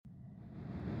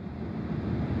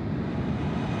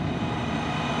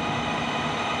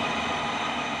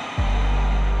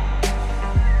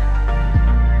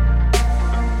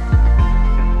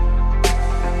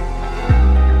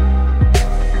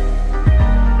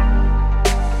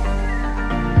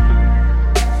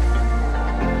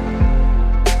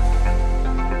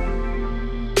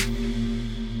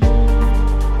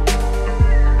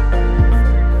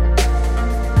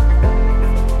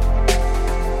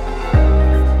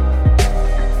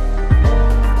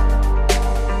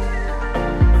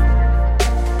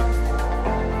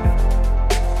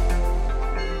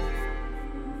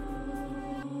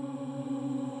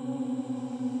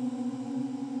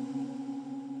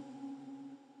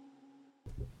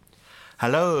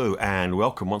Hello and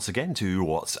welcome once again to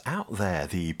What's Out There,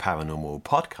 the paranormal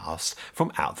podcast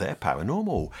from Out There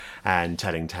Paranormal. And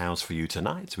telling tales for you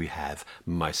tonight, we have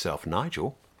myself,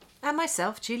 Nigel. And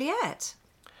myself, Juliet.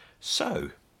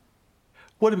 So,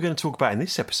 what are we going to talk about in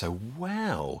this episode?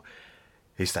 Well,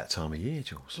 it's that time of year,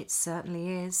 Jules. It certainly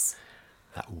is.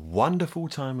 That wonderful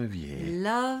time of year.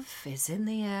 Love is in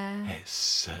the air. It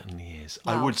certainly is.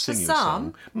 Well, I would for sing you a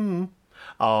some. song.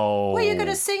 Oh. Were you going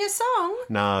to sing a song?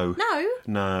 No. No?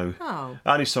 No. Oh.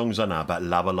 Only songs I know about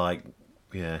love are like,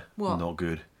 What? not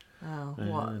good. Oh,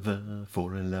 what? Never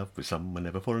fall in love with someone,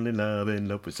 never fall in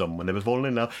love with someone, never fall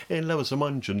in love with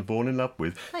someone, shouldn't fall in love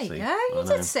with. There you See, go, I you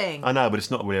know. did sing. I know, but it's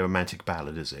not really a romantic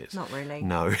ballad, is it? Not really.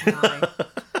 No. No.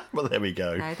 Well, there we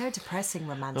go. No, they're depressing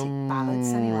romantic ballads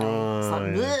anyway. It's like,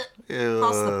 bleh,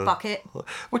 pass the bucket.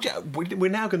 Well, yeah, we're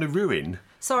now going to ruin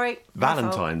Sorry. my fault.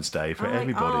 Valentine's Day for All right.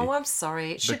 everybody. Oh, I'm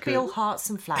sorry. It should be all hearts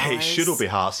and flowers. It should all be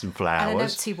hearts and flowers. And an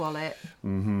empty wallet.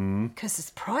 Mm-hmm. Because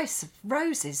the price of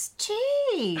roses.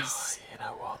 Jeez. You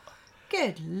know what?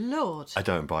 Good Lord. I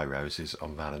don't buy roses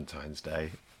on Valentine's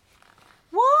Day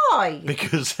Why?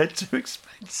 because they're too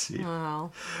expensive.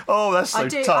 Well, Oh, that's so I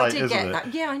do tight, get isn't it?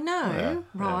 that. Yeah, I know. Yeah,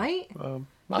 right.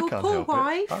 I Your can't poor help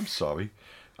wife. it. I'm sorry.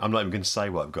 I'm not even going to say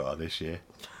what I've got this year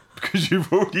because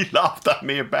you've already laughed at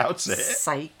me about it.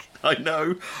 Sake. I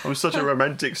know. I'm such a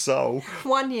romantic soul.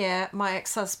 One year, my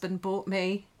ex-husband bought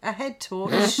me a head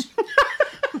torch.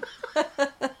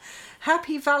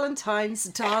 Happy Valentine's,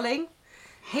 darling.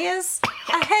 Here's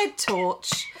a head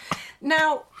torch.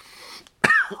 Now,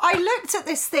 I looked at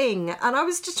this thing and I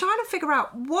was just trying to figure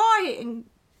out why in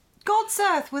God's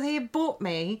earth would he have bought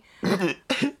me a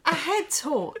head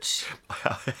torch.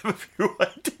 I have a few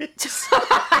ideas.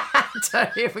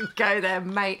 Don't even go there,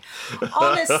 mate.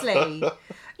 Honestly,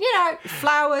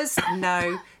 flowers,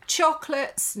 no.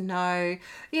 Chocolates, no.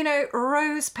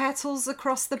 Rose petals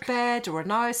across the bed or a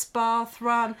nice bath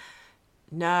run.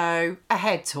 No. A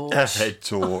head torch. A head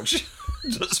torch.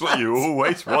 That's what you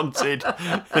always wanted. Dear,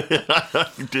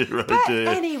 oh dear.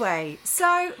 Anyway,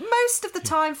 so most of the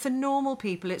time for normal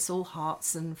people, it's all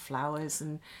hearts and flowers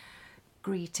and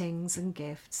greetings and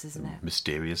gifts, isn't it?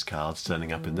 Mysterious cards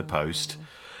turning up in the post.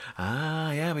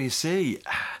 Ah, yeah, but you see,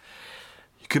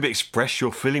 you could express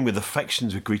your feeling with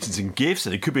affections with greetings and gifts,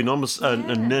 and it could be anonymous.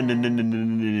 And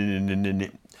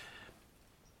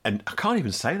I can't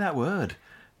even say that word.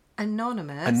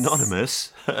 Anonymous,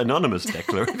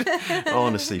 Declan.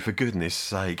 Honestly, for goodness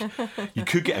sake, you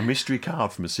could get a mystery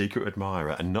card from a secret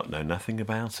admirer and not know nothing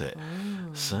about it.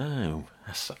 So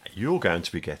you're going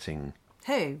to be getting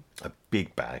Who? a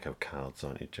big bag of cards,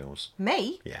 aren't you, Jules?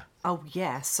 Me? Yeah. Oh,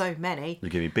 yeah, so many.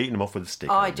 You're going to be beating them off with a stick.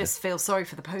 I aren't you? just feel sorry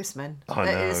for the postman. I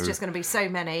know. It's just going to be so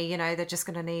many, they're just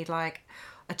going to need, like,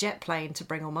 a jet plane to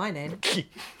bring all mine in.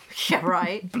 Yeah,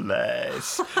 right.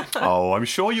 Bless. Oh, I'm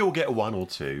sure you'll get one or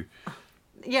two.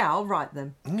 Yeah, I'll write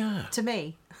them. Yeah. To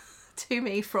me. To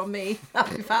me, from me.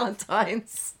 Happy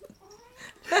Valentine's.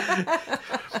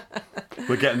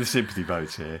 We're getting the sympathy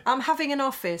votes here. I'm having an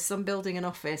office. I'm building an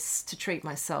office to treat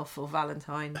myself for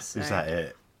Valentine's. So Is that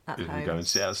it? at If you home. go and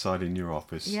sit outside in your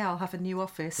office. Yeah, I'll have a new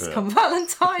office Yeah. come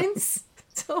Valentine's.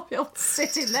 So I'll be able to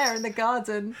sit in there in the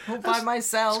garden all by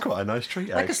myself. It's quite a nice treat,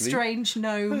 Like actually. a strange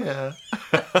gnome. Yeah.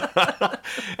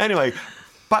 Anyway,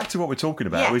 back to what we're talking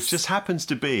about, Yes. which just happens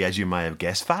to be, as you may have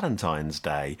guessed, Valentine's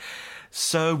Day.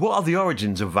 So, what are the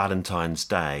origins of Valentine's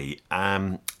Day?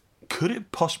 Could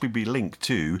it possibly be linked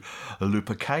to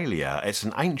Lupercalia? It's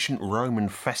an ancient Roman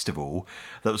festival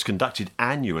that was conducted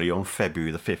annually on February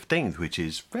the 15th, which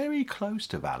is very close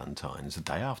to Valentine's, the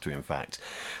day after, in fact.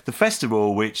 The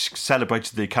festival, which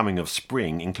celebrated the coming of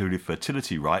spring, included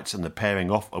fertility rites and the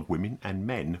pairing off of women and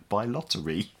men by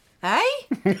lottery. Eh?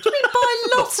 What do you mean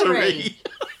by lottery?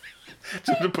 What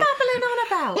are you babbling on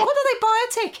about? What do they buy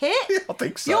a ticket? I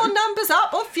think so. Your number's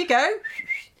up, off you go.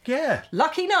 Yeah.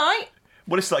 Lucky night.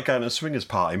 Well, it's like going to a swingers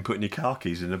party and putting your car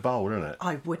keys in a bowl, isn't it?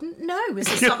 I wouldn't know. Is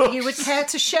this something you would care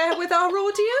to share with our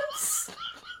audience?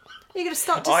 Are you going to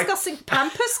start discussing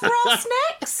pampas grass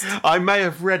next? I may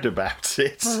have read about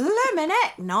it.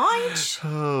 Lemonette, Nige.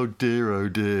 Oh dear, oh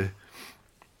dear.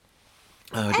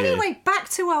 Oh dear. Anyway, back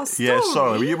to our story. Yeah,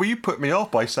 sorry. Well, you put me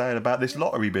off by saying about this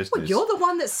lottery business. Well, you're the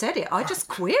one that said it. I just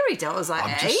queried it. I was like,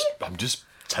 I'm just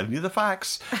telling you the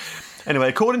facts. Anyway,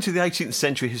 according to the 18th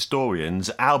century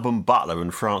historians Alban Butler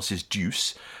and Francis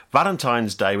Duce,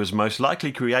 Valentine's Day was most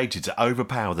likely created to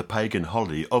overpower the pagan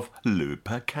holiday of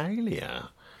Lupercalia.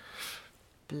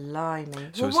 Blimey.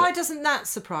 So Well, why doesn't that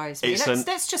surprise me? It's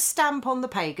Let's just stamp on the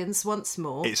pagans once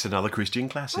more. It's another Christian I'm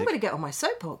classic. going to get on my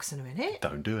soapbox in a minute.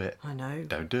 Don't do it. I know.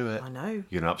 Don't do it. I know.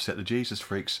 You're going to upset the Jesus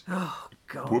freaks. Oh,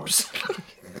 God. Whoops.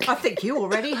 I think you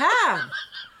already have.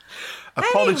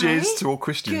 Apologies Anyway, to all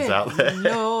Christians good out there.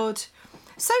 Lord.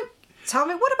 So, tell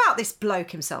me, what about this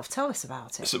bloke himself? Tell us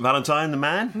about it. St. Valentine, the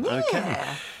man? Yeah. Okay.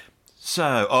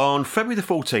 So, on February the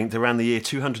 14th, around the year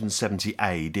 270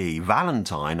 AD,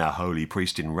 Valentine, a holy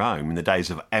priest in Rome in the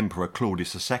days of Emperor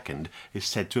Claudius II, is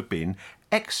said to have been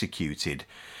executed.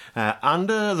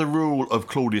 Under the rule of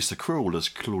Claudius the Cruel, as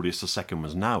Claudius II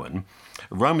was known,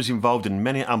 Rome was involved in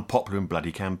many unpopular and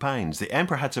bloody campaigns. The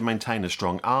emperor had to maintain a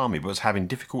strong army, but was having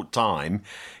difficult time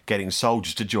getting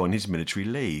soldiers to join his military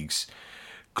leagues.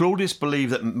 Claudius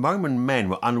believed that Roman men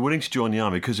were unwilling to join the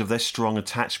army because of their strong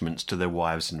attachments to their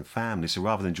wives and families. So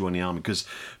rather than join the army, because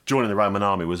joining the Roman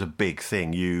army was a big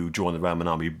thing, you joined the Roman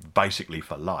army basically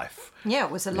for life. Yeah,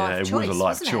 it was a life choice. It was a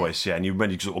life wasn't choice, yeah, and you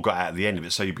really sort of got out at the end of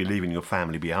it, so you'd be leaving your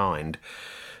family behind.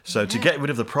 So to get rid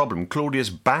of the problem, Claudius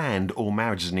banned all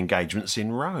marriages and engagements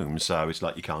in Rome. So it's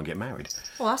like you can't get married.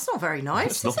 Well, that's not very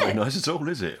nice, It's not very nice at all,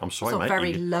 is it? I'm sorry, It's not mate.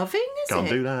 very loving, is Can't it?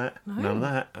 do that. None of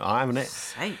that. I haven't it.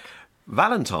 Sake.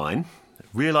 Valentine,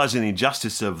 realising the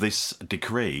injustice of this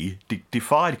decree,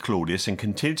 defied Claudius and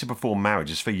continued to perform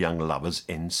marriages for young lovers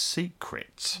in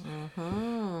secret.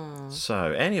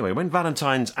 So, anyway, when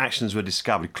Valentine's actions were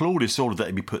discovered, Claudius ordered that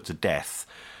he be put to death.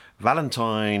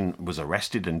 Valentine was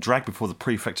arrested and dragged before the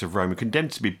prefect of Rome and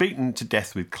condemned to be beaten to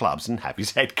death with clubs and have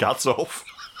his head cut off.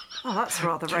 Oh, that's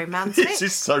rather romantic. This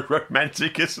is so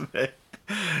romantic, isn't it?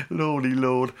 Lordy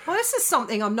Lord. Well, this is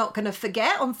something I'm not going to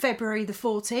forget on February the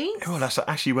 14th. Well, that's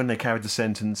actually when they carried the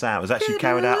sentence out. It was actually Good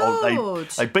carried out. Lord.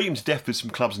 They beat him to death with some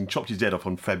clubs and chopped his head off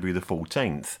on February the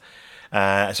 14th.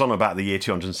 It's on about the year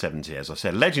 270, as I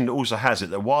said. Legend also has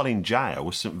it that while in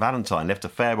jail, St. Valentine left a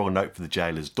farewell note for the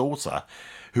jailer's daughter,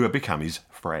 who had become his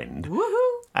friend, Woohoo!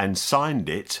 and signed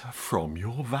it "From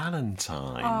your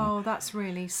Valentine." Oh, that's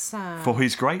really sad. For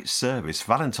his great service,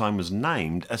 Valentine was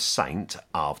named a saint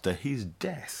after his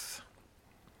death.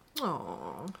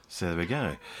 Oh. So there we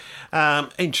go.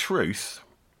 In truth,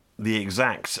 the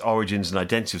exact origins and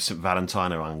identity of St.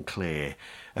 Valentine are unclear.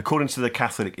 According to the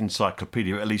Catholic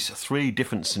Encyclopedia, at least 3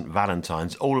 different St.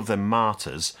 Valentines, all of them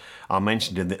martyrs, are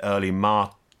mentioned in the early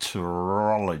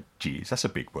martyrologies, that's a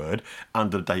big word,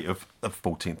 under the date of the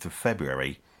 14th of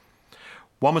February.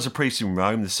 One was a priest in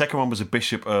Rome, the second one was a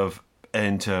bishop of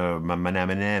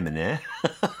Interamna,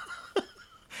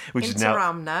 which is now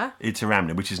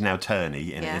Interamna, which is now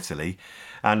Terni in Italy,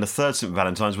 and the third St.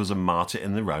 Valentine's was a martyr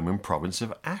in the Roman province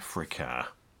of Africa.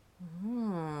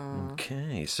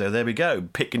 Okay, so there we go.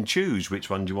 Pick and choose which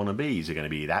one do you want to be. Is it going to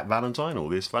be that Valentine or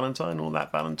this Valentine or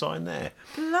that Valentine there?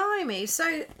 Blimey.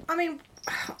 So, I mean,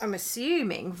 I'm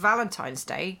assuming Valentine's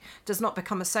Day does not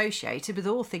become associated with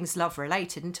all things love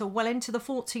related until well into the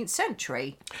 14th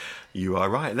century. You are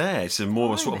right there. It's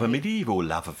more sort of a medieval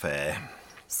love affair.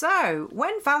 So,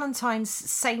 when Valentine's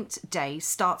Saint Day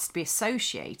starts to be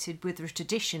associated with the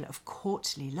tradition of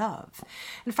courtly love,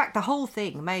 in fact, the whole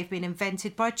thing may have been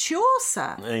invented by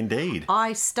Chaucer. Indeed.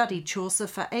 I studied Chaucer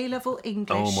for A-level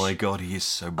English. Oh my God, he is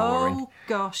so boring. Oh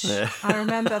gosh, I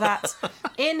remember that.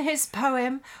 In his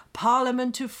poem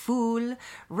Parlement of Fool,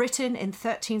 written in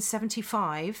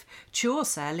 1375,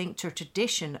 Chaucer linked a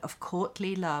tradition of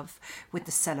courtly love with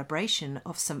the celebration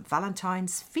of St.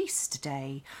 Valentine's feast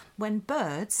day, when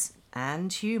birds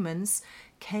and humans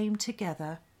came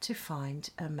together to find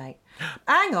a mate.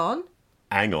 Hang on.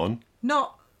 Hang on.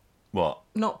 Not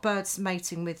birds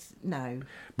mating with, no.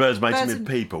 Birds mating with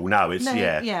people. No, it's, no.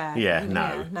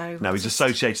 No, he's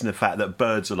associating the fact that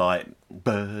birds are like,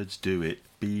 birds do it,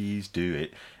 bees do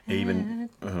it, even...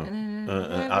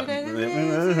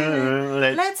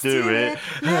 let's do it,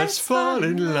 let's fall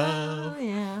in love.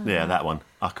 Yeah, that one.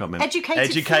 I can't remember.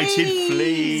 Educated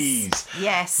fleas.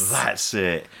 Yes. That's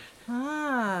it.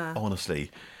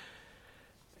 Honestly.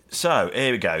 So,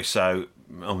 here we go. So...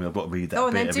 I've got to read that Go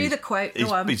on bit then, of do the quote.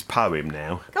 Go on. His poem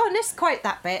now. Go on, let's quote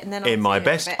that bit and then I'll In my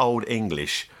best bit. old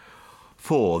English.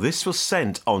 For this was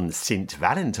sent on St.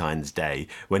 Valentine's Day,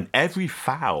 when every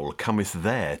fowl cometh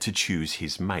there to choose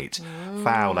his mate.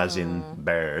 Fowl as in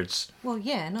birds. Well,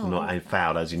 yeah, no. Not a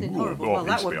fowl as in... Horrible. Well,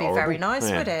 that would be very nice,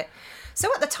 would it?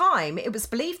 So at the time, it was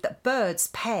believed that birds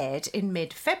paired in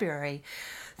mid-February.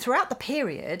 Throughout the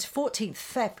period, 14th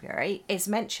February is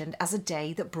mentioned as a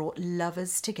day that brought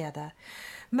lovers together,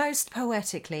 most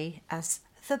poetically as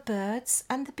the birds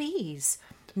and the bees.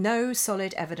 No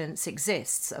solid evidence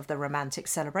exists of the romantic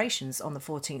celebrations on the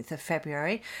 14th of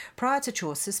February prior to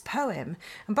Chaucer's poem,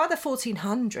 and by the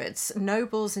 1400s,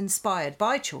 nobles inspired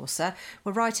by Chaucer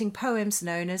were writing poems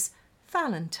known as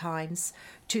Valentines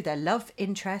to their love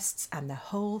interests, and the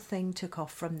whole thing took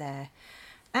off from there.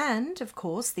 And, of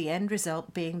course, the end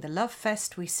result being the love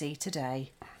fest we see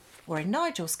today. or in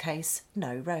Nigel's case,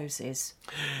 no roses.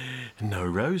 No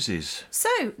roses. So,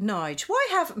 Nige, why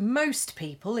have most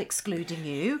people, excluding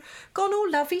you, gone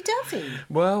all lovey-dovey?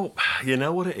 Well, you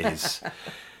know what it is.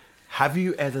 Have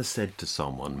you ever said to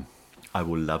someone, I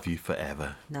will love you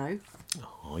forever? No.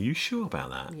 Are you sure about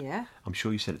that? Yeah. I'm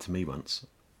sure you said it to me once.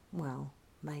 Well,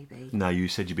 maybe. No, you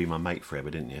said you'd be my mate forever,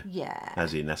 didn't you? Yeah.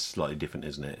 As in, that's slightly different,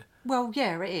 isn't it? Well,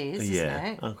 yeah, it is, isn't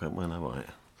it? Okay, well, all right.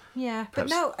 Yeah, but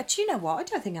Perhaps- no, do you know what? I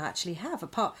don't think I actually have,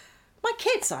 apart... My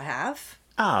kids I have.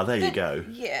 Ah, there you go.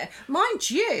 Yeah. Mind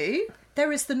you,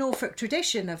 there is the Norfolk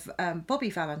tradition of Bobby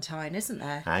Valentine, isn't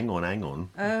there? Hang on.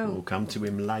 Oh. We'll come to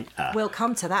him later. We'll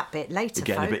come to that bit later,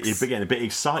 You're folks. getting a bit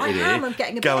excited I am, here. I'm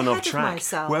getting a bit going ahead off of track.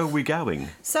 myself. Where are we going?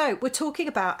 So, we're talking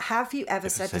about, have you ever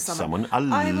said to someone, I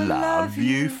will love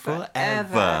you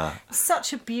forever.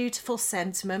 Such a beautiful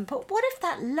sentiment, but what if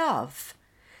that love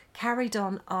carried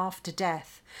on after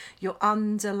death? Your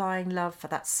underlying love for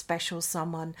that special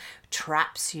someone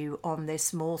traps you on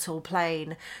this mortal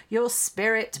plane, your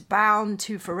spirit bound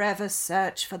to forever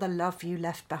search for the love you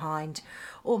left behind.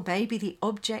 Or maybe the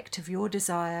object of your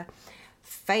desire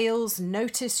fails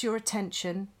notice your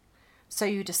attention, so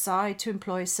you decide to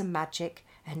employ some magic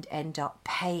and end up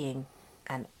paying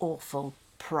an awful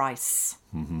price.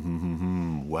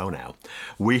 Well now,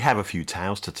 we have a few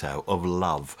tales to tell of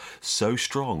love so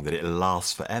strong that it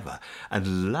lasts forever,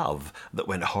 and love that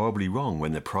went horribly wrong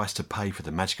when the price to pay for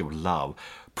the magic of love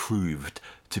proved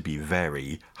to be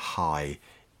very high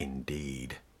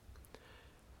indeed.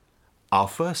 Our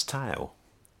first tale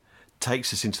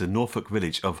takes us into the Norfolk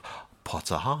village of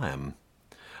Potterham,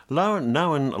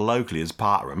 known locally as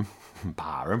Parham.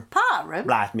 Parham?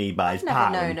 Like me, boys. I've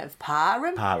never known of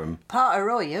Parham. Parham.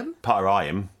 Parham.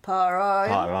 Parham.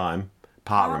 Parham.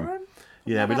 Parham.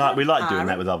 Yeah, we Never like heard doing Parham.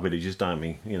 that with our villages, don't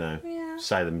we? You know, Yeah.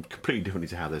 say them completely differently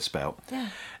to how they're spelt. Yeah.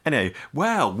 Anyway,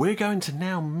 well, we're going to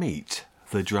now meet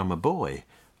the drummer boy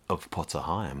of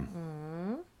Potterham.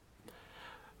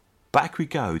 Back we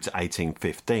go to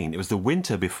 1815. It was the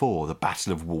winter before the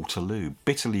Battle of Waterloo,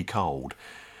 bitterly cold,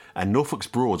 and Norfolk's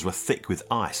Broads were thick with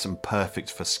ice and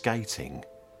perfect for skating.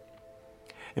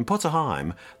 In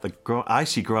Potterham, the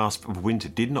icy grasp of winter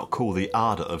did not cool the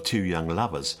ardour of two young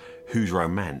lovers whose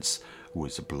romance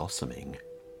was blossoming.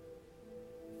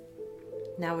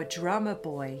 Now a drummer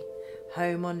boy,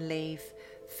 home on leave,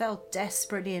 fell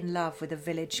desperately in love with a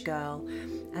village girl,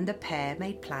 and the pair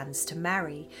made plans to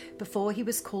marry before he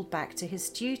was called back to his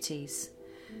duties.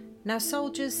 Now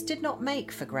soldiers did not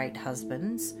make for great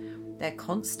husbands. Their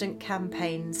constant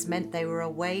campaigns meant they were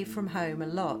away from home a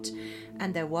lot,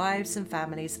 and their wives and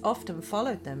families often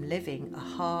followed them, living a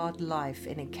hard life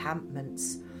in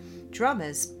encampments.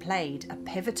 Drummers played a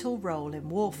pivotal role in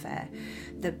warfare,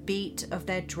 the beat of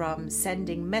their drums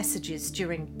sending messages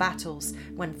during battles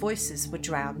when voices were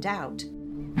drowned out.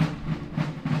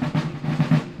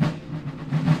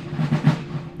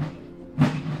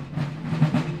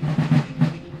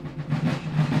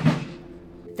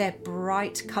 Their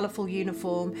bright, colourful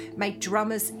uniform made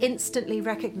drummers instantly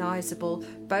recognisable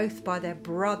both by their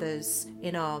brothers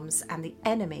in arms and the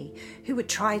enemy, who would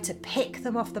try to pick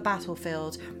them off the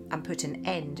battlefield and put an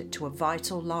end to a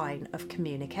vital line of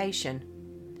communication.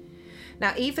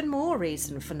 Now, even more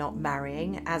reason for not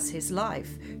marrying, as his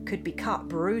life could be cut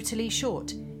brutally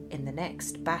short in the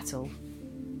next battle.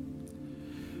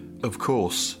 Of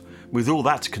course, with all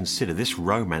that to consider, this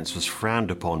romance was frowned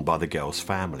upon by the girl's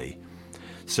family.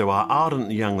 So our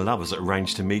ardent young lovers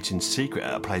arranged to meet in secret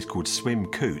at a place called Swim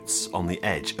Coots on the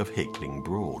edge of Hickling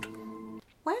Broad.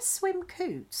 Where's Swim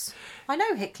Coots? I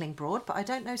know Hickling Broad, but I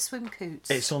don't know Swim Coots.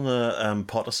 It's on the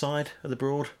Potter side of the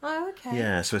Broad. Oh, okay.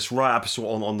 Yeah, so it's right up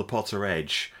sort of on the Potter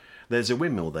edge. There's a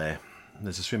windmill there.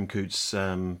 There's a Swim Coots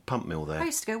pump mill there. I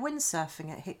used to go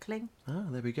windsurfing at Hickling. Oh,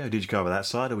 there we go. Did you go over that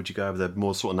side, or would you go over the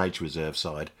more sort of nature reserve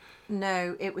side?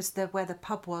 No, it was where the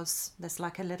pub was. There's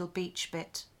like a little beach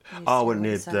bit. I used Oh, to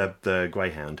near windsurf. the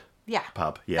Greyhound Yeah,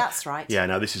 pub. Yeah, that's right. Yeah,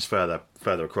 no, this is further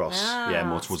across. Yeah,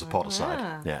 more Ah, towards the Potter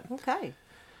side. Yeah. Okay.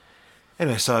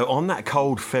 Anyway, so on that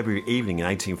cold February evening in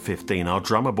 1815, our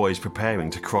drummer boy is preparing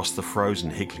to cross the frozen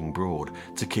Hickling Broad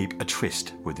to keep a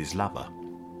tryst with his lover.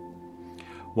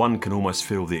 One can almost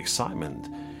feel the excitement.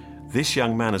 This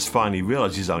young man has finally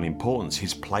realised his own importance,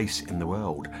 his place in the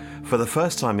world. For the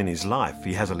first time in his life,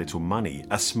 he has a little money,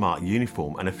 a smart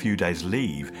uniform, and a few days'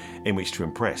 leave in which to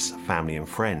impress family and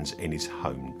friends in his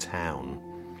hometown.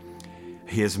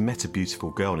 He has met a beautiful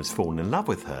girl and has fallen in love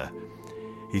with her.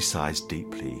 He sighs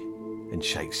deeply and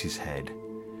shakes his head.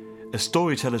 A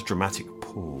storyteller's dramatic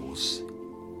pause.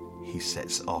 He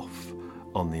sets off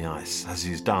on the ice, as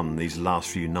he's done these last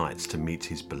few nights, to meet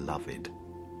his beloved.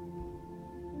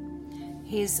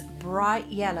 His bright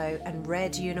yellow and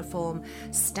red uniform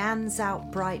stands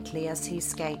out brightly as he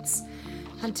skates,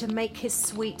 and to make his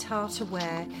sweetheart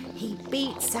aware, he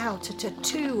beats out a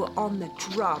tattoo on the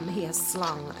drum he has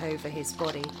slung over his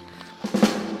body.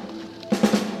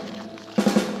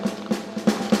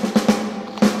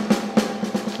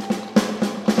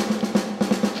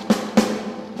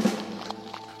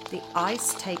 The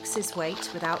ice takes his weight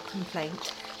without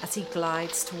complaint as he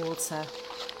glides towards her.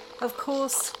 Of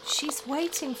course, she's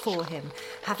waiting for him,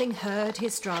 having heard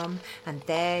his drum, and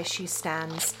there she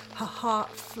stands, her heart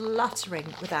fluttering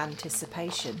with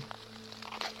anticipation.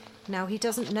 Now he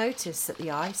doesn't notice that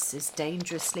the ice is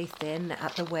dangerously thin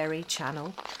at the Wherry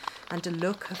Channel, and a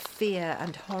look of fear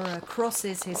and horror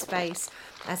crosses his face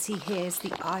as he hears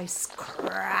the ice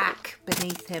crack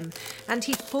beneath him, and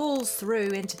he falls through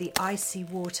into the icy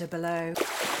water below.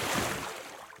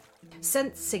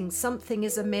 Sensing something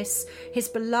is amiss, his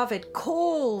beloved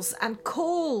calls and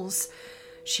calls.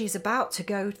 She's about to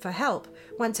go for help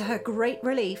when, to her great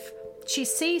relief, she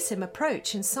sees him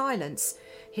approach in silence,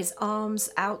 his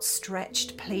arms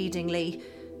outstretched pleadingly.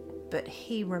 But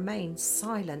he remains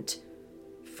silent,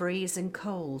 freezing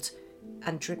cold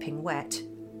and dripping wet.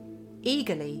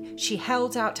 Eagerly, she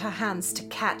held out her hands to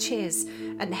catch his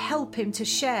and help him to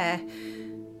share.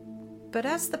 But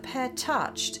as the pair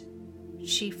touched,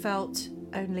 she felt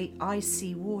only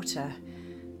icy water,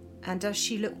 and as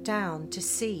she looked down to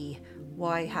see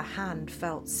why her hand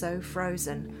felt so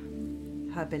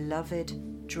frozen, her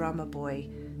beloved drummer boy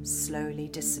slowly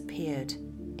disappeared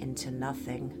into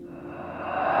nothing.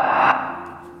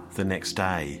 The next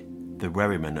day, the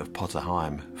wherrymen of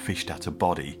Potterheim fished out a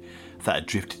body that had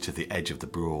drifted to the edge of the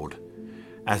Broad.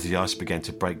 As the ice began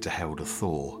to break to Helder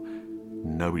Thor,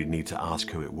 nobody need to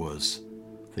ask who it was.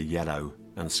 The yellow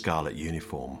and scarlet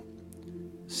uniform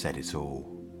said it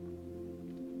all.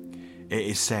 It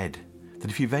is said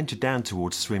that if you venture down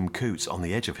towards Swim Coots on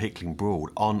the edge of Hickling Broad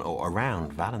on or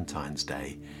around Valentine's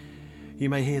Day, you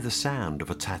may hear the sound of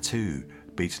a tattoo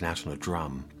beaten out on a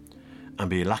drum, and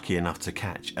be lucky enough to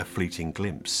catch a fleeting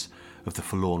glimpse of the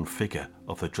forlorn figure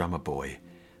of the drummer boy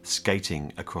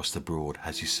skating across the Broad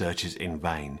as he searches in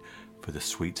vain for the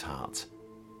sweetheart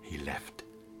he left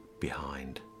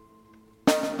behind.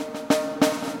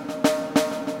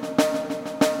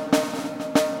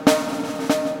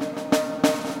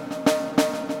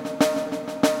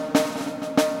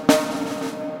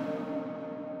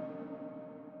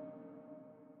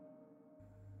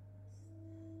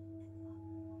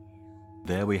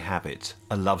 There we have it,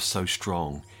 a love so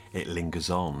strong it lingers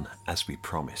on as we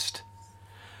promised.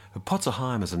 But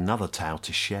Potterheim has another tale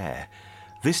to share.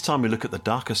 This time we look at the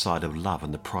darker side of love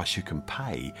and the price you can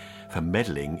pay for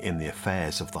meddling in the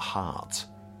affairs of the heart.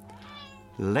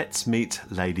 Let's meet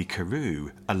Lady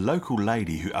Carew, a local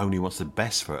lady who only wants the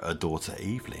best for her daughter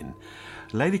Evelyn.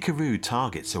 Lady Carew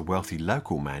targets a wealthy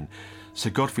local man, Sir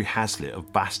Godfrey Hazlitt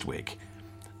of Bastwick,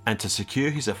 and to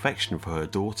secure his affection for her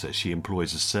daughter, she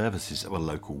employs the services of a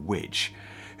local witch,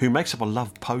 who makes up a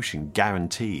love potion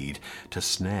guaranteed to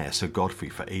snare Sir Godfrey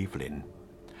for Evelyn.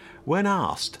 When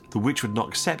asked, the witch would not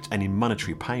accept any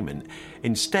monetary payment.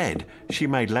 Instead, she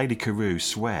made Lady Carew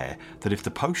swear that if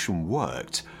the potion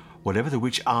worked, whatever the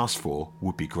witch asked for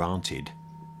would be granted.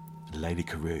 Lady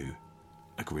Carew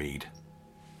agreed.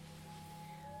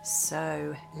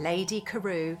 So Lady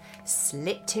Carew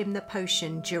slipped him the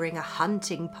potion during a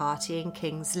hunting party in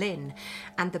King's Lynn,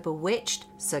 and the bewitched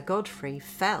Sir Godfrey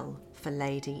fell for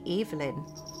Lady Evelyn.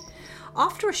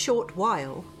 After a short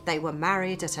while, they were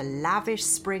married at a lavish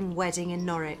spring wedding in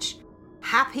Norwich.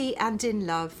 Happy and in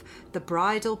love, the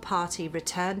bridal party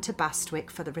returned to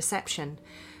Bastwick for the reception,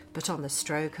 but on the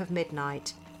stroke of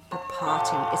midnight, the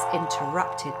party is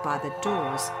interrupted by the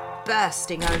doors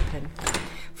bursting open.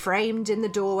 Framed in the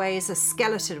doorway is a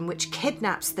skeleton which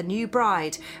kidnaps the new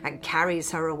bride and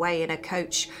carries her away in a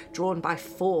coach drawn by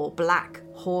 4 black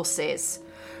horses.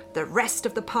 The rest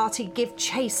of the party give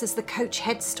chase as the coach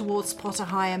heads towards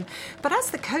Potterheim, but as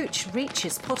the coach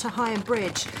reaches Potterheim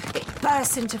Bridge, it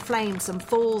bursts into flames and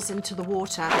falls into the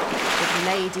water, with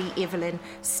Lady Evelyn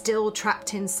still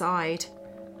trapped inside.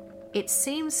 It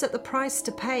seems that the price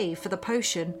to pay for the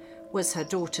potion was her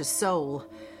daughter's soul.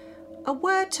 A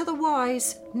word to the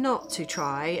wise not to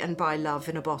try and buy love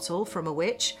in a bottle from a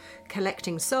witch,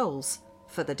 collecting souls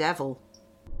for the devil.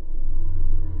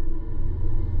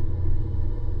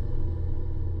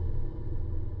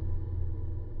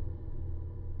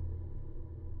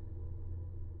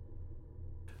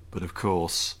 But of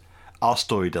course, our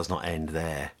story does not end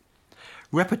there.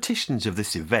 Repetitions of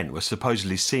this event were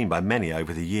supposedly seen by many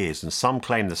over the years, and some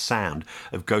claim the sound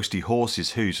of ghostly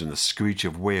horses' hoofs and the screech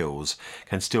of wheels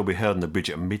can still be heard on the bridge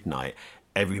at midnight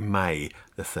every May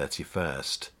the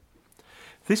 31st.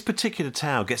 This particular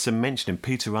tale gets a mention in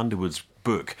Peter Underwood's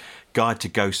book Guide to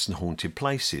Ghosts and Haunted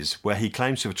Places, where he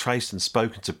claims to have traced and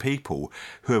spoken to people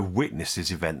who have witnessed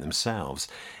this event themselves,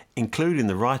 including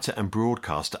the writer and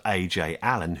broadcaster A.J.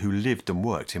 Allen, who lived and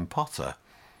worked in Potter.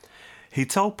 He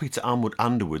told Peter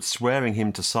Underwood, swearing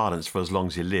him to silence for as long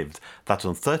as he lived, that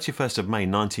on 31st of May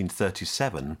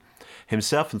 1937,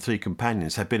 himself and 3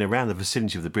 companions had been around the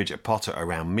vicinity of the bridge at Potter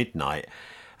around midnight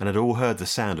and had all heard the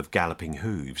sound of galloping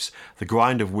hooves, the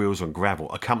grind of wheels on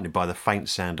gravel, accompanied by the faint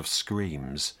sound of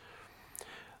screams.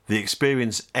 The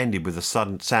experience ended with the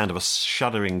sudden sound of a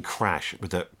shuddering crash from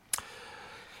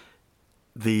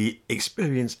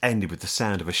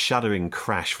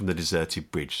the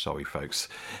deserted bridge, sorry folks.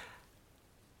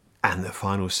 And the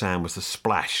final sound was the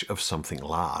splash of something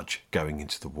large going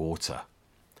into the water.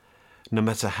 No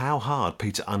matter how hard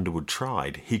Peter Underwood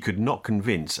tried, he could not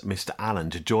convince Mr. Allen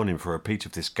to join him for a repeat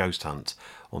of this ghost hunt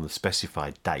on the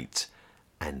specified date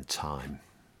and time.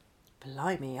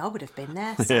 Blimey, I would have been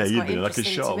there. Yeah, you'd be like a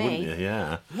shot, wouldn't you?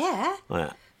 Yeah. Yeah.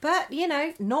 Yeah. But,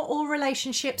 not all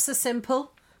relationships are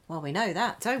simple. Well, we know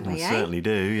that, don't we, We certainly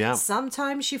do, yeah.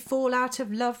 Sometimes you fall out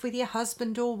of love with your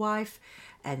husband or wife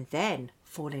and then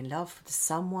fall in love with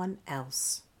someone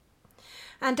else.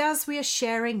 And as we are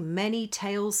sharing many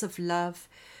tales of love,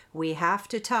 we have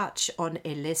to touch on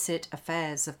illicit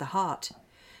affairs of the heart.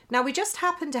 Now, we just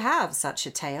happen to have such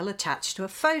a tale attached to a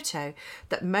photo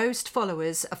that most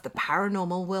followers of the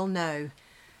paranormal will know.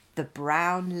 The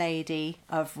Brown Lady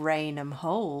of Rainham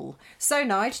Hole. So,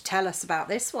 Nige, tell us about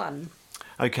this one.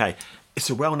 Okay, it's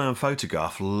a well-known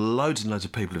photograph. Loads and loads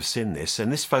of people have seen this,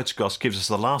 and this photograph gives us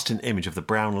the lasting image of the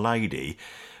Brown Lady.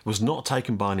 It was not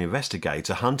taken by an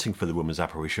investigator hunting for the woman's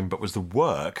apparition, but was the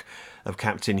work of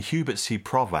Captain Hubert C.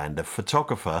 Provand, a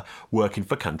photographer working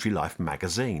for Country Life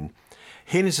magazine.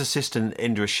 He and his assistant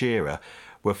Indra Shearer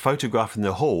were photographing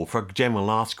the hall for a general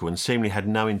article and seemingly had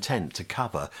no intent to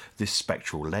cover this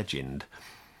spectral legend.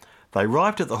 They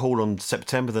arrived at the hall on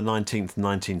September the 19th,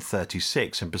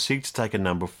 1936 and proceeded to take a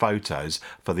number of photos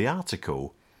for the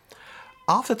article.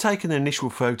 After taking the initial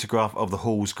photograph of the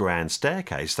hall's grand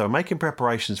staircase, they were making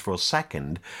preparations for a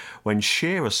second when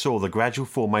Shearer saw the gradual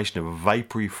formation of a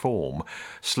vapoury form,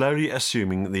 slowly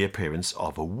assuming the appearance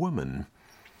of a woman.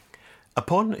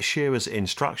 Upon Shearer's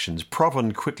instructions,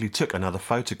 Provand quickly took another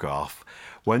photograph.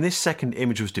 When this second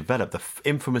image was developed, the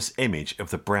infamous image of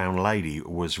the Brown Lady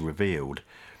was revealed.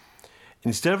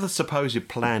 Instead of the supposed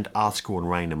planned article on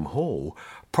Rainham Hall,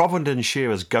 Provand and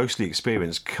Shearer's ghostly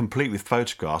experience, complete with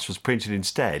photographs, was printed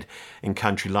instead in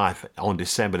Country Life on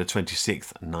December the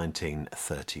 26th,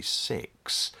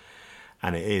 1936.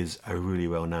 And it is a really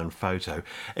well-known photo.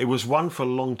 It was one for a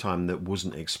long time that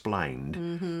wasn't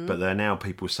explained, but there are now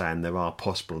people saying there are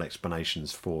possible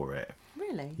explanations for it.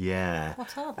 Really? Yeah.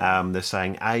 What are they? They're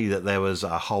saying, A, that there was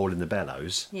a hole in the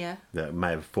bellows that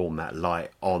may have formed that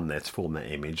light on there to form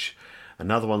that image.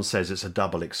 Another one says it's a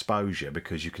double exposure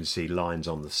because you can see lines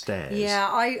on the stairs. Yeah,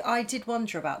 I did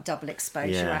wonder about double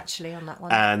exposure actually on that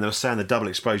one. And they were saying the double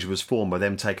exposure was formed by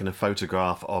them taking a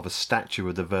photograph of a statue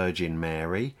of the Virgin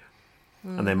Mary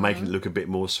and then making it look a bit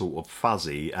more sort of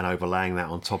fuzzy and overlaying that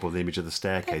on top of the image of the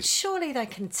staircase. But surely they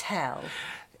can tell.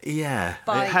 Yeah,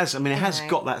 it has. I mean, it has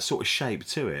got that sort of shape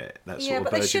to it. That sort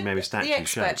of Virgin Mary statue shape. The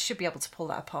shape. experts should be able to pull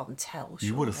that apart and tell.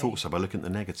 You would have thought so by looking at the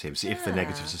negatives, if the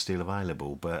negatives are still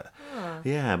available. But but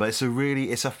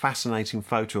it's a fascinating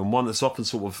photo and one that's often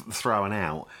sort of thrown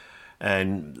out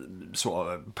and sort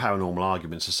of paranormal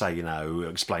arguments to say,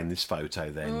 explain this photo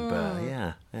then.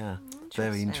 But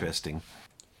very interesting.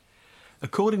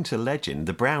 According to legend,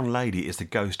 the Brown Lady is the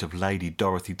ghost of Lady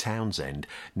Dorothy Townshend,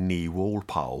 née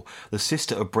Walpole, the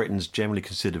sister of Britain's generally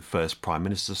considered first Prime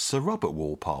Minister, Sir Robert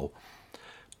Walpole.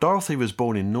 Dorothy was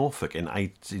born in Norfolk in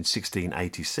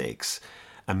 1686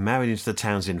 and married into the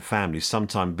Townshend family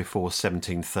sometime before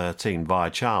 1713 via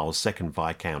Charles, 2nd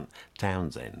Viscount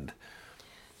Townshend.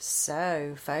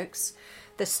 So, folks,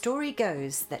 the story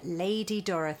goes that Lady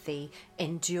Dorothy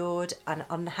endured an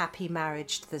unhappy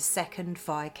marriage to the 2nd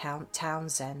Viscount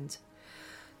Townshend.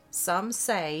 Some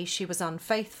say she was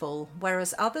unfaithful,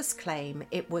 whereas others claim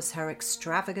it was her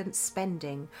extravagant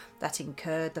spending that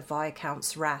incurred the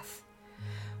Viscount's wrath.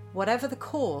 Whatever the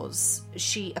cause,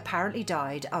 she apparently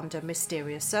died under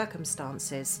mysterious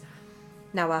circumstances.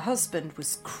 Now, her husband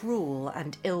was cruel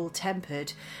and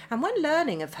ill-tempered, and when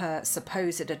learning of her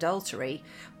supposed adultery,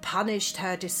 punished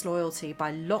her disloyalty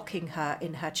by locking her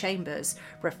in her chambers,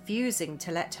 refusing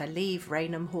to let her leave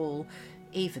Rainham Hall,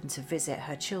 even to visit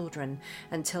her children,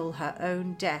 until her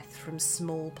own death from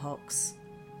smallpox.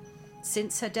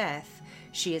 Since her death,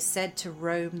 She is said to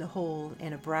roam the hall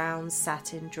in a brown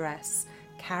satin dress,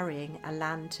 carrying a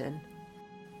lantern.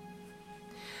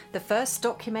 The first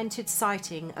documented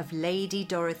sighting of Lady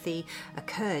Dorothy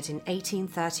occurred in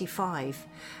 1835.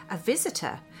 A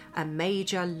visitor, a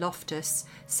Major Loftus,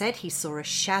 said he saw a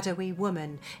shadowy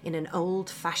woman in an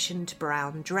old-fashioned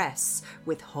brown dress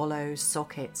with hollow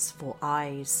sockets for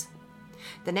eyes.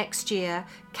 The next year,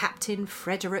 Captain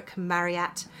Frederick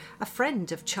Marryat, a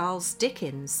friend of Charles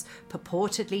Dickens,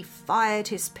 purportedly fired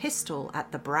his pistol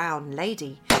at the brown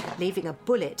lady, leaving a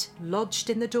bullet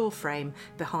lodged in the doorframe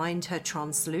behind her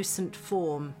translucent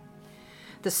form.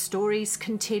 The stories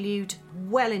continued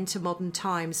well into modern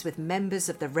times, with members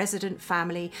of the resident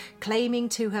family claiming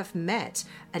to have met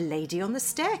a lady on the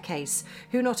staircase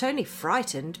who not only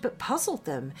frightened but puzzled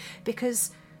them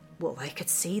because, well, they could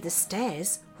see the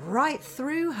stairs right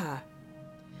through her.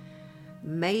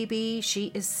 Maybe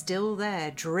she is still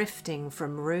there, drifting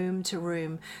from room to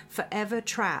room, forever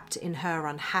trapped in her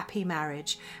unhappy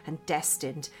marriage and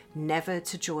destined never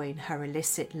to join her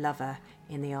illicit lover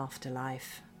in the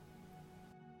afterlife.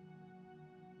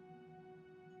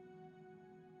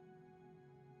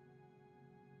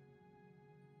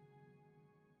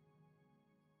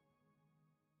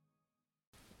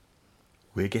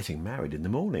 We're getting married in the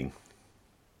morning.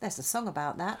 There's a song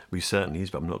about that. We certainly is,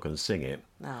 but I'm not going to sing it.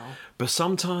 No. But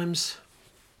sometimes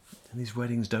these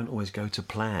weddings don't always go to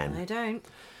plan. They don't.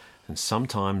 And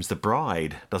sometimes the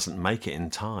bride doesn't make it in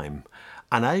time,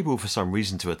 unable for some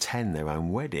reason to attend their own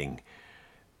wedding.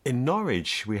 In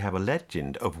Norwich, we have a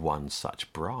legend of one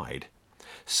such bride.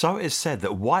 So it is said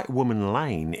that White Woman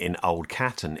Lane in Old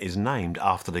Catton is named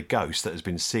after the ghost that has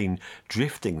been seen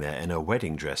drifting there in a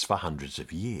wedding dress for hundreds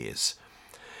of years.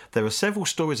 There are several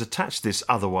stories attached to this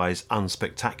otherwise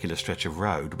unspectacular stretch of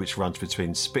road which runs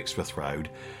between Spixworth Road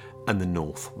and the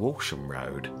North Walsham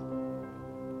Road.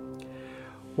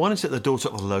 One is that the daughter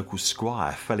of a local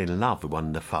squire fell in love with one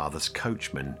of the father's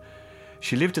coachmen.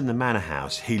 She lived in the manor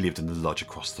house, he lived in the lodge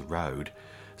across the road.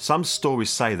 Some stories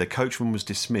say the coachman was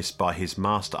dismissed by his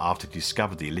master after he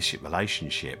discovered the illicit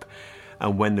relationship,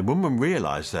 and when the woman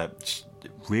realised that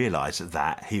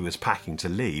he was packing to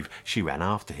leave, she ran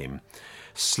after him,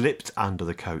 slipped under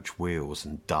the coach wheels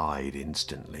and died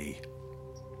instantly.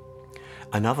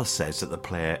 Another says that the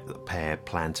pair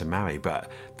planned to marry,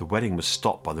 but the wedding was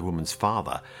stopped by the woman's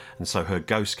father, and so her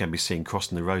ghost can be seen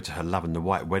crossing the road to her love in the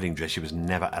white wedding dress she was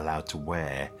never allowed to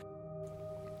wear.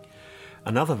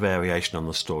 Another variation on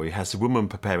the story has the woman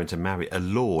preparing to marry a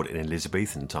lord in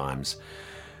Elizabethan times,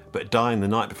 but dying the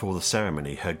night before the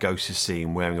ceremony, her ghost is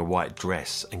seen wearing a white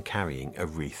dress and carrying a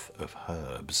wreath of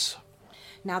herbs.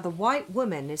 Now, the White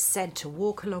Woman is said to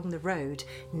walk along the road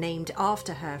named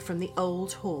after her from the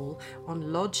Old Hall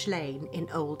on Lodge Lane in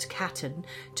Old Catton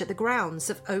to the grounds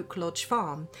of Oak Lodge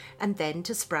Farm and then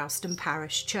to Sprowston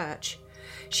Parish Church.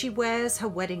 She wears her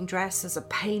wedding dress as a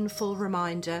painful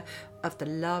reminder of the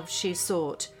love she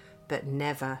sought but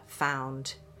never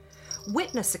found.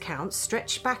 Witness accounts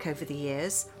stretch back over the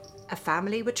years. A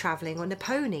family were travelling on a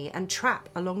pony and trap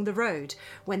along the road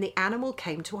when the animal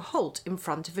came to a halt in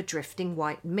front of a drifting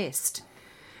white mist.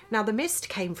 Now, the mist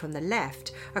came from the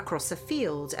left across a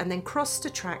field and then crossed a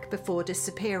track before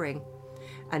disappearing.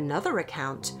 Another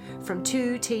account, from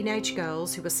two teenage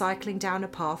girls who were cycling down a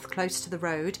path close to the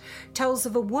road, tells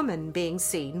of a woman being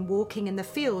seen walking in the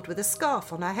field with a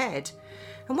scarf on her head.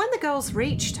 And when the girls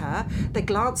reached her, they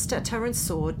glanced at her and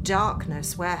saw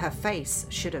darkness where her face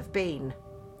should have been.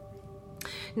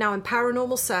 Now, in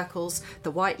paranormal circles, the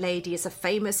White Lady is a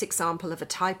famous example of a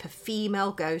type of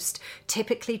female ghost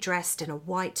typically dressed in a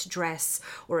white dress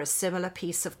or a similar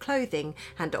piece of clothing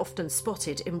and often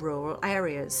spotted in rural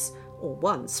areas, or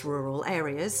once rural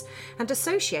areas, and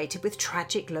associated with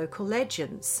tragic local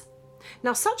legends.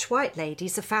 Now, such white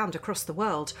ladies are found across the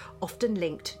world, often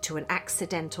linked to an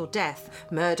accidental death,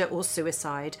 murder or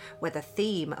suicide, with a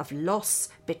theme of loss,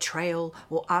 betrayal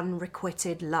or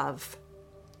unrequited love.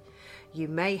 You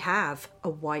may have a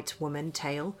white woman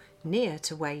tale near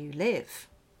to where you live.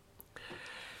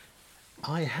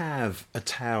 I have a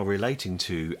tale relating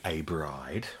to a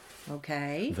bride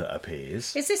Okay. that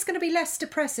appears. Is this going to be less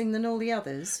depressing than all the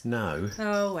others? No.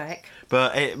 Oh, heck.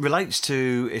 But it relates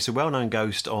to, it's a well-known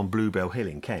ghost on Bluebell Hill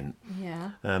in Kent.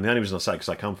 Yeah. The only reason I say it because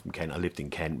I come from Kent, I lived in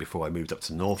Kent before I moved up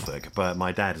to Norfolk, but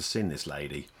my dad has seen this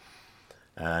lady.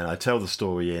 And I tell the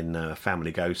story in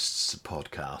Family Ghosts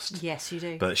podcast. Yes, you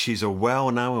do. But she's a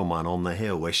well-known one on the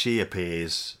hill where she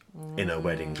appears in her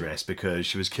wedding dress because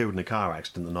she was killed in a car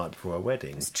accident the night before her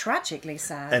wedding. It's tragically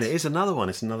sad. And it is another one.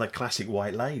 It's another classic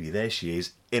white lady. There she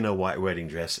is in a white wedding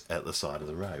dress at the side of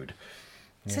the road.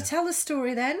 So tell the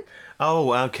story then.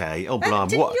 Oh, okay. Oh, blimey.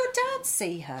 Didn't What? your dad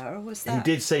see her, or was that?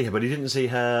 He did see her, but he didn't see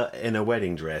her in a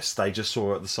wedding dress. They just saw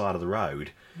her at the side of the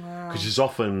road. Wow. Because she's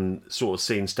often sort of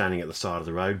seen standing at the side of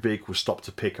the road. Vehicles stop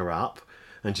to pick her up,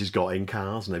 and she's got in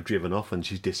cars, and they've driven off, and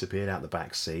she's disappeared out the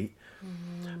back seat.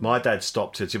 My dad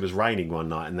stopped it. It was raining one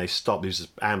night, and they stopped. There was an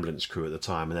ambulance crew at the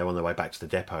time, and they were on their way back to the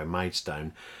depot in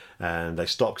Maidstone. And they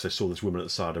stopped because they saw this woman at the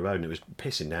side of the road, and it was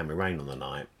pissing down with rain on the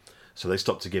night. So they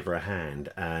stopped to give her a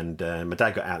hand, and my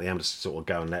dad got out of the ambulance to sort of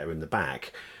go and let her in the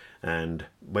back. And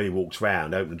when he walked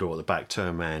round, opened the door at the back,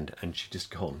 turned round, and she'd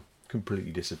just gone,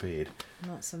 completely disappeared.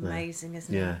 That's amazing,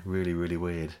 isn't it? Yeah, really, really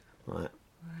weird. Right.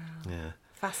 Wow. Yeah.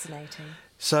 Fascinating.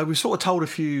 So we sort of told a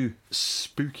few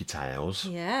spooky tales.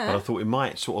 Yeah. But I thought we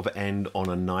might sort of end on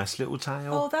a nice little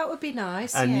tale. Oh, that would be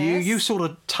nice. and yes. you sort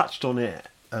of touched on it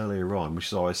earlier on, which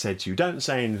is why I said to you, don't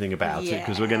say anything about it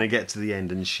because we're going to get to the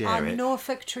end and share Our it.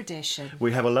 Norfolk tradition.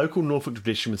 We have a local Norfolk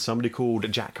tradition with somebody called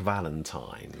Jack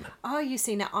Valentine. Oh, you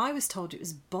see, now I was told it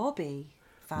was Bobby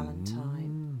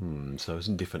Valentine. So it's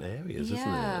in different areas, isn't it?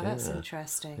 Yeah, that's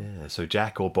interesting. Yeah, so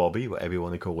Jack or Bobby, whatever you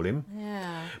want to call him.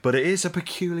 Yeah. But it is a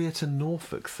peculiar to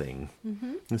Norfolk thing.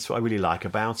 Mm-hmm. That's what I really like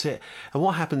about it. And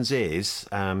what happens is,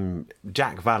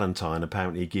 Jack Valentine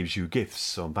apparently gives you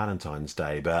gifts on Valentine's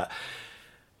Day, but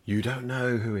you don't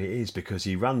know who it is because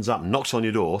he runs up and knocks on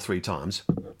your door 3 times.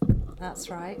 That's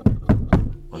right.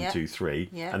 1, 2, 3.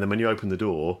 Yeah. And then when you open the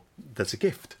door, there's a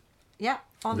gift. Yeah.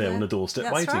 There on the doorstep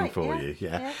That's waiting right, for yeah, you.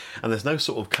 Yeah. yeah. And there's no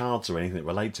sort of cards or anything that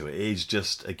relate to it. It is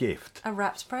just a gift. A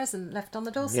wrapped present left on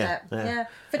the doorstep. Yeah, yeah.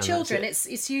 For And children, that's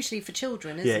it's usually for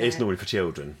children, isn't Yeah, it? it's normally for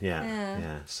children. Yeah.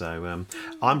 Yeah. So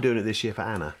I'm doing it this year for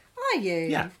Anna. Are you?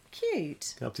 Yeah.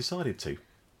 Cute. I've decided to.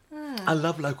 Ah. I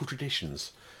love local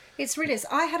traditions. It's really is.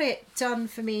 I had it done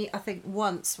for me, I think,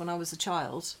 once when I was a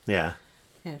child. Yeah.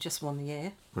 You know, just 1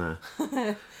 year. Yeah.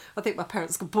 I think my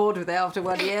parents got bored with it after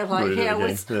 1 year. Like, Really, yeah,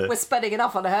 again, yeah. we're spending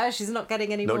enough on her. She's not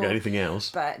getting any Not more. got anything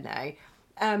else. But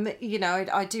no. You know,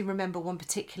 I do remember one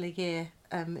particular year.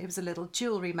 It was a little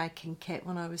jewellery making kit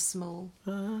when I was small.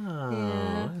 Ah,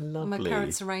 Yeah. lovely. My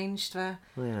parents arranged for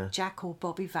Yeah. Jack or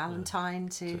Bobby Valentine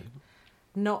to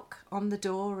knock on the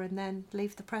door and then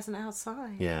leave the present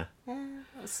outside. Yeah. Yeah,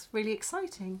 that's really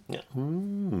exciting. Yeah.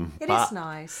 It But is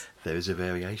nice. there is a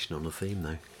variation on the theme,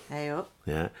 though. Hey up.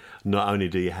 Yeah. Not only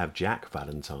do you have Jack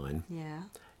Valentine, Yeah.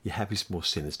 you have his more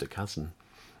sinister cousin,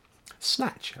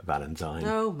 Snatch Valentine,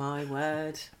 Oh my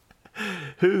word.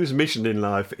 whose mission in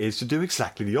life is to do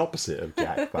exactly the opposite of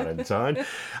Jack Valentine.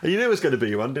 And you knew it was going to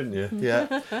be one, didn't you?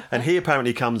 Yeah. And he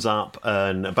apparently comes up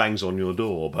and bangs on your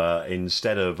door, but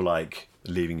instead of like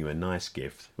leaving you a nice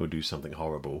gift, he'll do something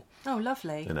horrible. Oh,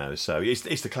 lovely. You know, so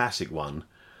it's the classic one.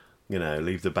 You know,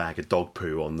 leave the bag of dog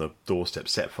poo on the doorstep,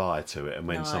 set fire to it, and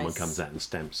when someone Nice. comes out and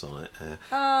stamps on it,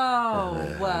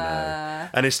 Oh,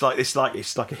 and it's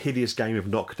like a hideous game of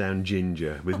knockdown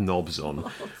ginger with knobs on.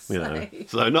 You know,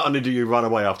 so not only do you run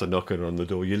away after knocking on the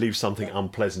door, you leave something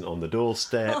unpleasant on the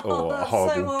doorstep or a that's so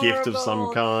horrible gift of some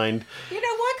horrible. kind. You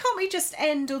know, why can't we just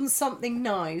end on something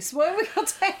nice? Why have we got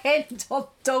to end on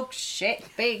dog shit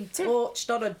being torched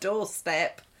on a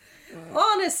doorstep?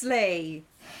 Honestly.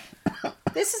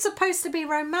 This is supposed to be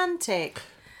romantic.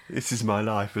 This is my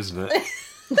life, isn't it?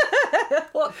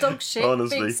 What dog shit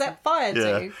Honestly, being set fire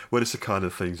yeah. to? Well, it's the kind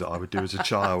of things that I would do as a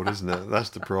child, isn't it? That's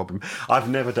the problem. I've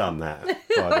never done that,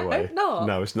 by the way. Not?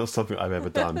 No, it's not something I've ever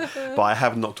done. But I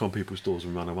have knocked on people's doors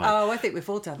and run away. Oh, I think we've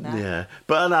all done that. Yeah,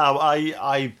 but no,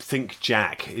 I think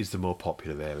Jack is the more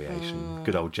popular variation.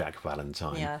 Good old Jack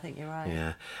Valentine. Yeah, I think you're right.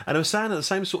 Yeah, and I was saying at the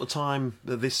same sort of time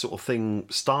that this sort of thing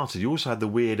started, you also had the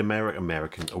weird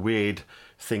a weird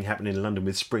thing happening in London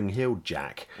with Spring Heeled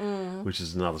Jack, which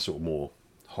is another sort of more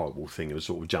horrible thing. It was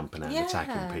sort of jumping out and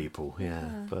attacking people. Yeah,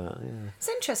 but yeah. It's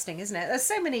interesting, isn't it? There's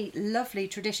so many lovely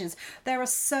traditions. There are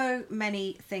so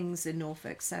many things in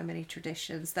Norfolk, so many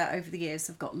traditions that over the years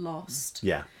have got lost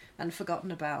Yeah. and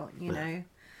forgotten about, you know.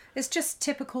 It's just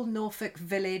typical Norfolk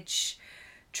village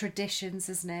traditions,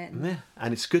 isn't it? Yeah,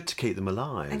 and it's good to keep them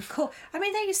alive. And I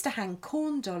mean, they used to hang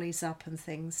corn dollies up and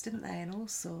things, didn't they? And all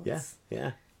sorts. Yeah,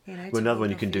 yeah. You know, Well, to another one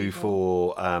ward you can off do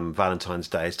evil. for Valentine's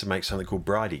Day is to make something called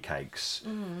bridie cakes,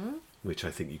 which I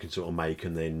think you can sort of make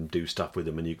and then do stuff with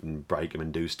them, and you can break them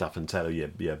and do stuff and tell your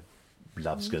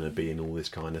love's going to be and all this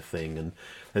kind of thing. And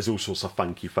there's all sorts of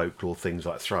funky folklore things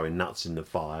like throwing nuts in the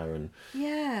fire and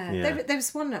Yeah, Yeah. There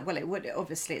was one. Well, it would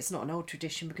obviously it's not an old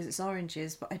tradition because it's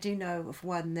oranges, but I do know of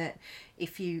one that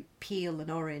if you peel an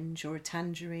orange or a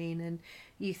tangerine and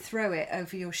you throw it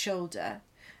over your shoulder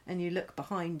and you look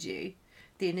behind you,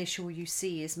 the initial you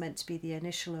see is meant to be the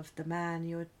initial of the man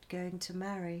you're going to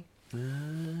marry.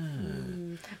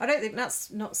 I don't think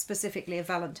that's not specifically a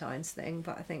Valentine's thing,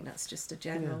 but I think that's just a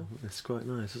general. Yeah, that's quite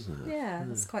nice, isn't it? Yeah,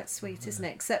 that's quite sweet, isn't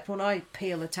it? Except when I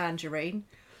peel a tangerine,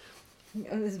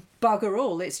 there's bugger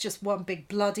all. It's just one big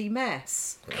bloody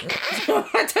mess.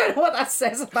 I don't know what that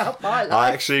says about my life.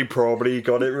 I actually probably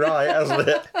got it right, hasn't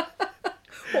it?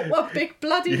 What one big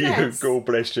bloody mess. God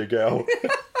bless you, girl.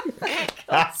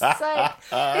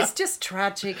 It's just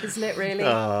tragic, isn't it, really?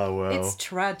 Oh, well. It's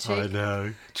tragic. I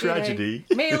know. Tragedy.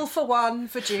 You know, meal for one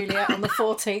for Julia on the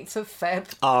 14th of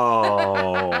Feb.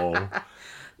 Oh.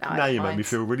 No, Now you make me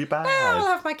feel really bad. I'll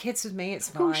have my kids with me, it's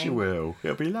fine. Of course you will.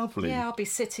 It'll be lovely. Yeah, I'll be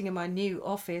sitting in my new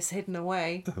office hidden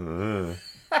away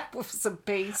with some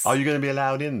peace. Are you going to be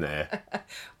allowed in there?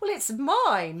 Well, it's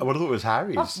mine. I would have thought it was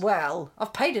Harry's. Well,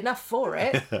 I've paid enough for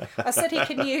it. I said he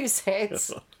can use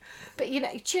it. But,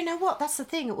 do you know what? That's the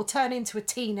thing. It will turn into a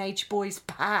teenage boy's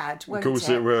pad, won't it? Of course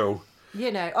it will.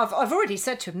 I've already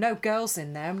said to him, no girls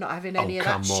in there. I'm not having any of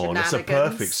that Come on. shenanigans. It's a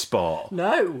perfect spot.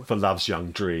 No. For Love's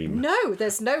Young Dream. No,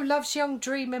 there's no Love's Young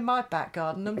Dream in my back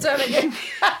garden, I'm telling you.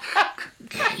 Oh,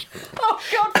 God,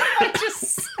 what did I just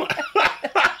say?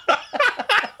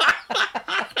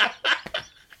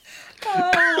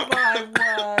 Oh,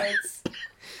 my words.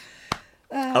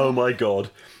 Oh, my God.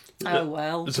 Oh,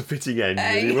 well. It's a fitting end,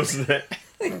 really, wasn't it?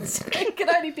 It can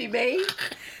only be me.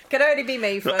 Can only be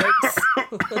me, folks.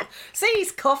 See,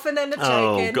 he's coughing and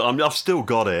choking. Oh, God, I've still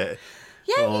got it.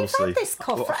 Yeah, Honestly. you've had this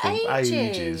cough for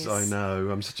ages. I know.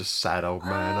 I'm such a sad old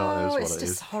man. Oh, That's it's what it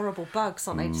just is. horrible bugs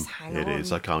on. They just hang on. It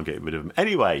is. I can't get rid of them.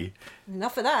 Anyway,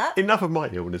 Enough of that. enough of my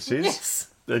illnesses. Yes.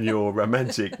 And your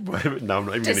romantic... No, I'm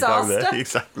not even going to go Disaster. there.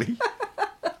 Exactly.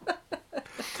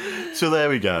 So there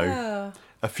we go.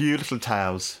 A few little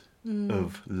tales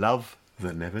of love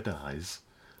that never dies.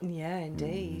 Yeah,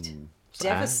 indeed.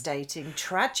 Devastating,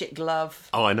 tragic love.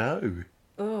 Oh, I know.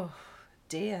 Oh,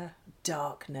 dear.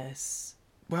 Darkness.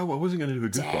 Well, I wasn't going to do a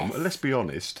good one, but let's be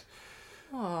honest.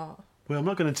 Oh. Well, I'm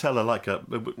not going to tell her like a...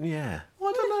 Yeah. Well,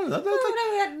 I don't know. I don't think...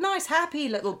 A nice, happy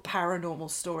little paranormal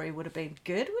story would have been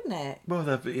good, wouldn't it? Well,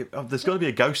 there's got to be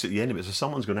a ghost at the end of it, so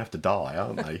someone's going to have to die,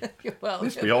 aren't they? Well,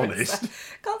 let's be honest.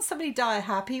 Can't somebody die a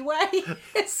happy way?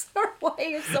 Is there a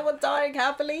way of someone dying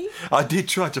happily? I did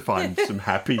try to find some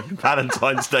happy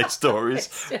Valentine's Day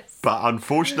stories, but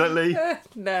unfortunately...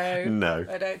 No.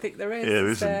 I don't think there is. There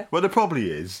isn't. Well, there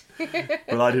probably is,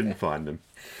 but I didn't find them.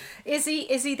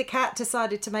 Izzy the cat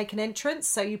decided to make an entrance,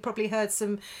 so you probably heard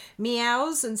some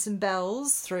meows and some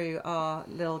bells through our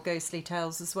little ghostly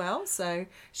tales as well. So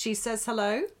she says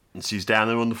hello. And she's down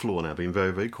there on the floor now, being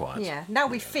very, very quiet. Yeah, now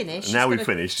we've finished. Now we've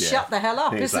finished, yeah. Shut the hell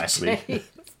up, Exactly. isn't she?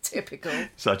 Typical.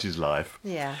 Such is life.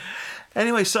 Yeah.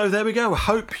 Anyway, so there we go. I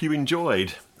hope you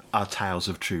enjoyed our tales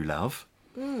of true love.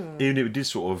 Even if it did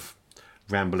sort of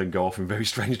ramble and go off in very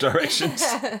strange directions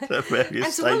at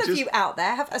various And to all of stages. you out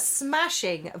there, have a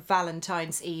smashing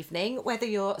Valentine's evening, whether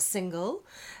you're single,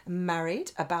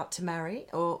 married, about to marry,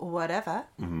 or whatever.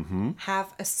 Mm-hmm.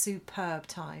 Have a superb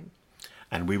time.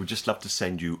 And we would just love to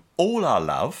send you all our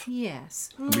love.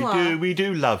 Yes. We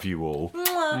do love you all.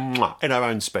 Mwah. In our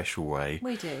own special way.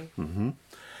 We do. Mm-hmm.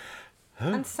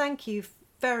 And thank you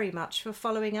very much for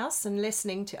following us and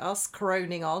listening to us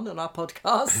croning on our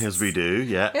podcast. As we do,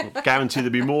 yeah. Guarantee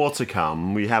there'll be more to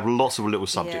come. We have lots of little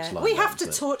subjects like that. We have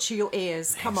to torture your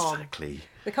ears. Come on. Exactly.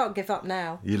 We can't give up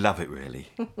now. You love it, really.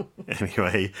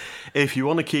 Anyway, if you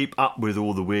want to keep up with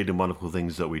all the weird and wonderful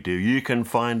things that we do, you can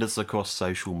find us across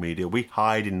social media. We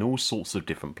hide in all sorts of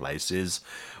different places.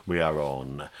 We are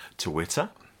on Twitter,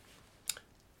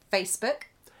 Facebook,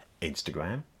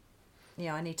 Instagram.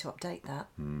 Yeah, I need to update that.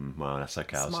 Well, that's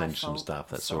okay. I'll my send you some fault. stuff.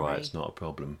 That's Sorry. all right. It's not a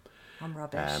problem. I'm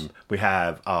rubbish. We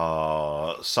have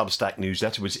our Substack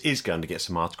newsletter, which is going to get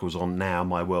some articles on now.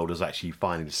 My world has actually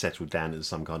finally settled down into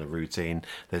some kind of routine.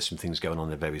 There's some things going on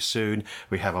there very soon.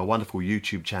 We have our wonderful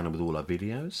YouTube channel with all our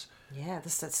videos. Yeah,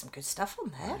 there's some good stuff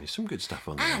on there. There's some good stuff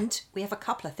on there. And we have a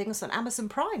couple of things on Amazon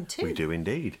Prime too. We do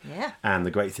indeed. Yeah. And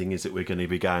the great thing is that we're going to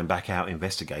be going back out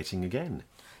investigating again.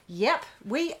 Yep,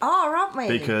 we are, aren't we?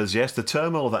 Because, yes, the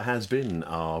turmoil that has been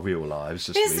our real lives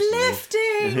just It's recently,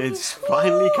 lifting! It's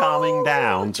finally calming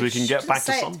down so we We can get shouldn't back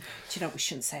to say some... it. Do you know, we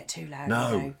shouldn't say it too loud.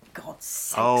 No. You know? God's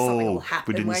sake, something will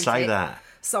happen. we didn't won't say it? that.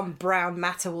 Some brown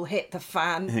matter will hit the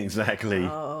fan. Exactly.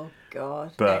 Oh,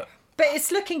 God. But- No. But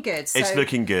it's looking good. So It's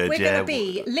looking good, We're yeah. going to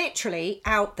be literally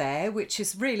out there, which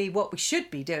is really what we should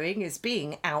be doing, is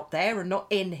being out there and not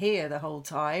in here the whole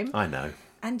time. I know.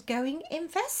 And going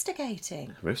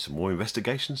investigating. We have some more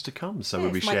investigations to come, so Yeah,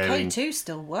 we'll be if my sharing... K2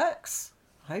 still works.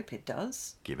 I hope it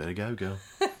does. Give it a go, girl.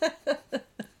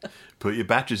 Put your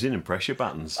batteries in and press your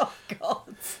buttons. Oh,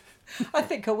 God. I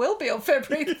think I will be on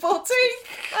February the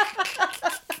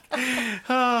 14th.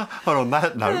 And on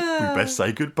that note, we best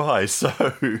say goodbye. So,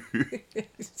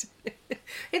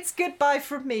 It's goodbye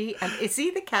from me and Izzy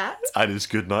the cat. and it's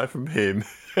good night from him.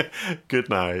 Good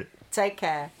night. Take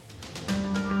care.